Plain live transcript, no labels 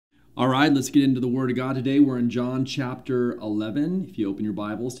All right, let's get into the Word of God today. We're in John chapter 11. If you open your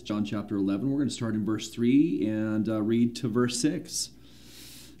Bibles to John chapter 11, we're going to start in verse 3 and read to verse 6.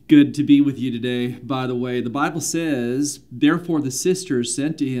 Good to be with you today, by the way. The Bible says, "Therefore the sisters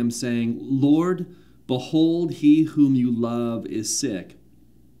sent to him, saying, Lord, behold, he whom you love is sick."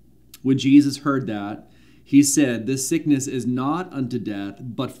 When Jesus heard that, he said, "This sickness is not unto death,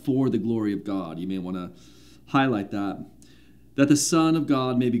 but for the glory of God." You may want to highlight that the Son of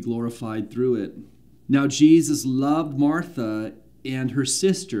God may be glorified through it. Now Jesus loved Martha and her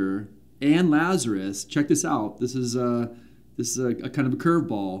sister and Lazarus. Check this out. This is a kind of a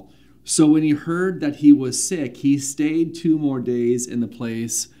curveball. So when he heard that he was sick, he stayed 2 more days in the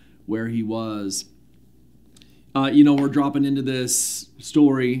place where he was. We're dropping into this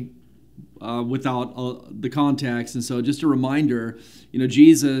story without the context. And so just a reminder,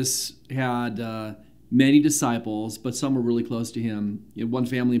 Jesus had many disciples, but some were really close to him. One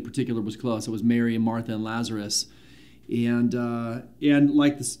family in particular was close. It was Mary and Martha and Lazarus. And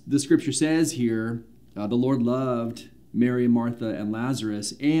like the scripture says here, the Lord loved Mary and Martha and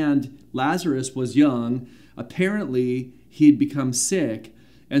Lazarus. And Lazarus was young. Apparently, he'd become sick.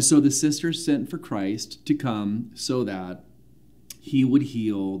 And so the sisters sent for Christ to come so that he would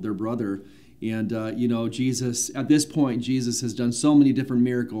heal their brother. And, Jesus, at this point, Jesus has done so many different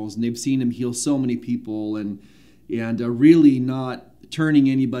miracles, and they've seen him heal so many people and really not turning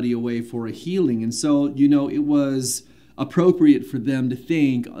anybody away for a healing. And so, it was appropriate for them to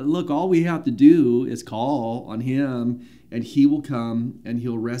think, look, all we have to do is call on him, and he will come and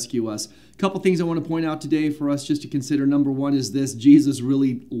he'll rescue us. A couple things I want to point out today for us just to consider. Number one is this: Jesus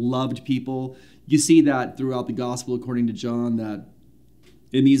really loved people. You see that throughout the gospel according to John, that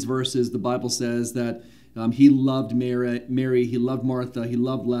in these verses, the Bible says that he loved Mary, he loved Martha, he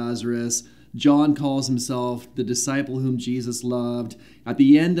loved Lazarus. John calls himself the disciple whom Jesus loved. At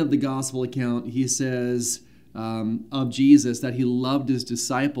the end of the gospel account, he says of Jesus that he loved his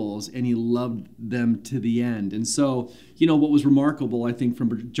disciples and he loved them to the end. And so, what was remarkable, I think,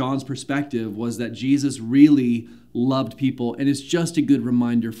 from John's perspective was that Jesus really loved people, and it's just a good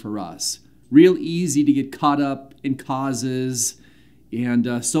reminder for us. Real easy to get caught up in causes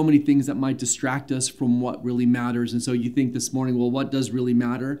and so many things that might distract us from what really matters. And so you think this morning, well, what does really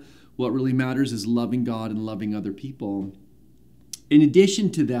matter? What really matters is loving God and loving other people. In addition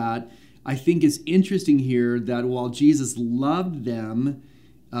to that, I think it's interesting here that while Jesus loved them,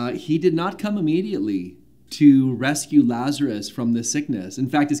 he did not come immediately to rescue Lazarus from the sickness. In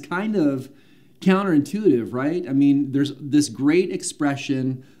fact, it's kind of counterintuitive, right? I mean, there's this great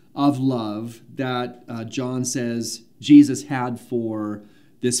expression of love that John says Jesus had for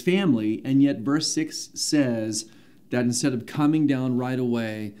this family, and yet verse 6 says that instead of coming down right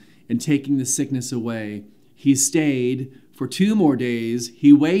away and taking the sickness away, he stayed for 2 more days.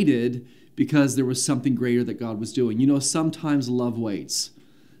 He waited because there was something greater that God was doing. Sometimes love waits.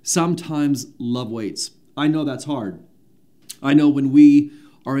 Sometimes love waits. I know that's hard. I know when we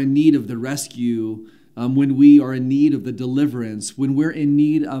are in need of the rescue, when we are in need of the deliverance, when we're in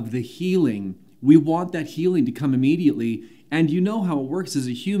need of the healing, we want that healing to come immediately. And you know how it works as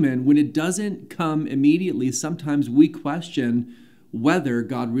a human. When it doesn't come immediately, sometimes we question whether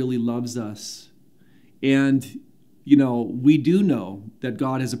God really loves us. And, we do know that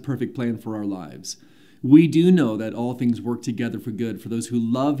God has a perfect plan for our lives. We do know that all things work together for good for those who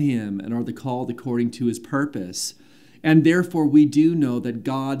love him and are the called according to his purpose. And therefore, we do know that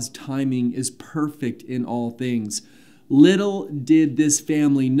God's timing is perfect in all things. Little did this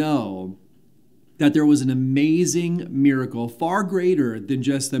family know that there was an amazing miracle, far greater than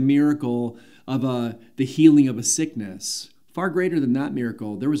just the miracle of the healing of a sickness. Far greater than that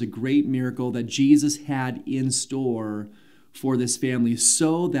miracle, there was a great miracle that Jesus had in store for this family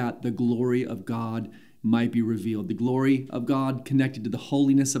so that the glory of God might be revealed. The glory of God connected to the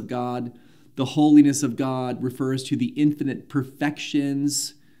holiness of God. The holiness of God refers to the infinite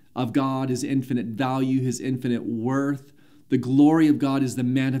perfections of God, his infinite value, his infinite worth. The glory of God is the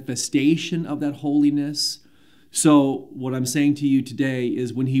manifestation of that holiness. So what I'm saying to you today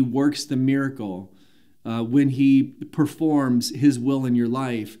is when he works the miracle, when he performs his will in your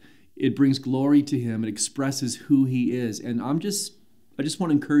life, it brings glory to him. It expresses who he is. And I just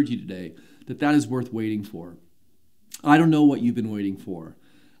want to encourage you today that is worth waiting for. I don't know what you've been waiting for.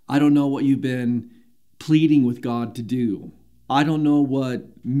 I don't know what you've been pleading with God to do. I don't know what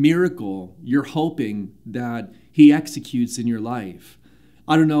miracle you're hoping that he executes in your life.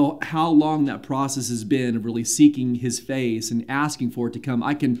 I don't know how long that process has been of really seeking his face and asking for it to come.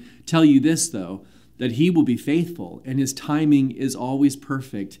 I can tell you this, though, that he will be faithful and his timing is always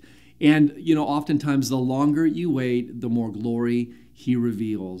perfect. And, oftentimes the longer you wait, the more glory he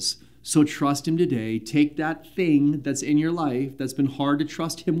reveals. So trust him today. Take that thing that's in your life that's been hard to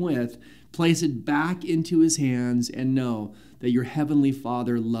trust him with, place it back into his hands, and know that your heavenly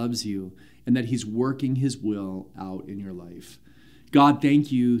Father loves you and that he's working his will out in your life. God,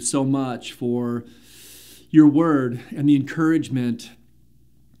 thank you so much for your word and the encouragement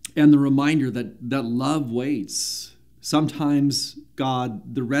and the reminder that love waits. Sometimes,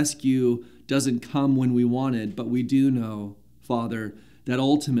 God, the rescue doesn't come when we want it, but we do know, Father, that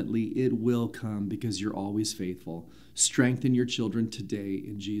ultimately it will come because you're always faithful. Strengthen your children today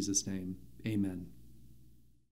in Jesus' name. Amen.